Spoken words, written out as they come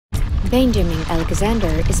Benjamin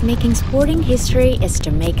Alexander is making sporting history as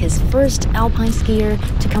Jamaica's first alpine skier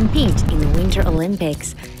to compete in the Winter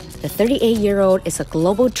Olympics. The 38-year-old is a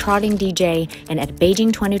global trotting DJ, and at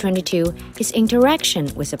Beijing 2022, his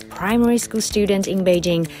interaction with a primary school student in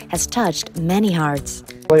Beijing has touched many hearts.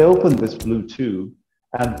 I opened this blue tube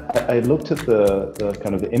and I looked at the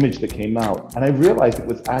kind of the image that came out, and I realized it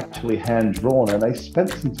was actually hand-drawn, and I spent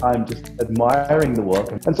some time just admiring the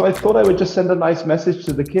work. And so I thought I would just send a nice message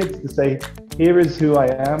to the kids to say, here is who I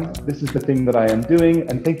am, this is the thing that I am doing,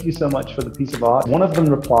 and thank you so much for the piece of art. One of them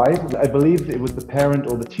replied, I believe it was the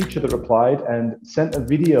parent or the teacher that replied, and sent a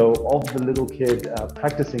video of the little kid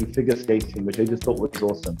practicing figure skating, which I just thought was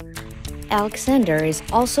awesome. Alexander is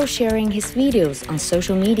also sharing his videos on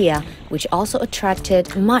social media, which also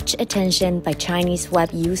attracted much attention by Chinese web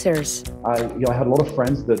users. I had a lot of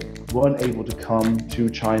friends that weren't able to come to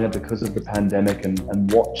China because of the pandemic and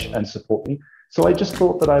watch and support me. So I just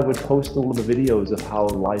thought that I would post all of the videos of how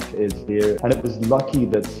life is here. And it was lucky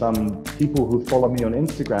that some people who follow me on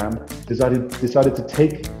Instagram decided to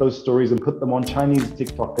take those stories and put them on Chinese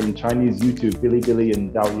TikTok and Chinese YouTube, Bilibili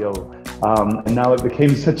and Douyo. And now it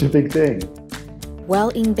became such a big thing. While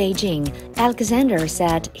in Beijing, Alexander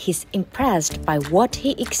said he's impressed by what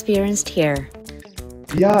he experienced here.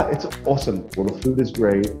 Yeah, it's awesome. Well, the food is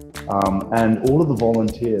great. And all of the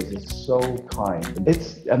volunteers are so kind.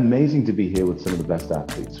 It's amazing to be here with some of the best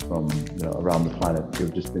athletes from around the planet who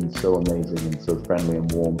have just been so amazing and so friendly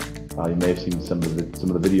and warm. You may have seen some of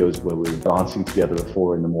the videos where we were dancing together at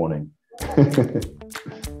 4 in the morning.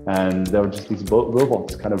 And there were just these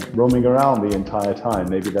robots kind of roaming around the entire time.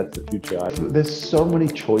 Maybe that's the future. There's so many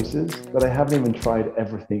choices that I haven't even tried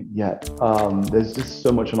everything yet. There's just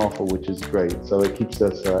so much on offer, which is great. So it keeps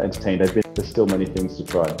us entertained. There's still many things to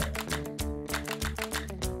try.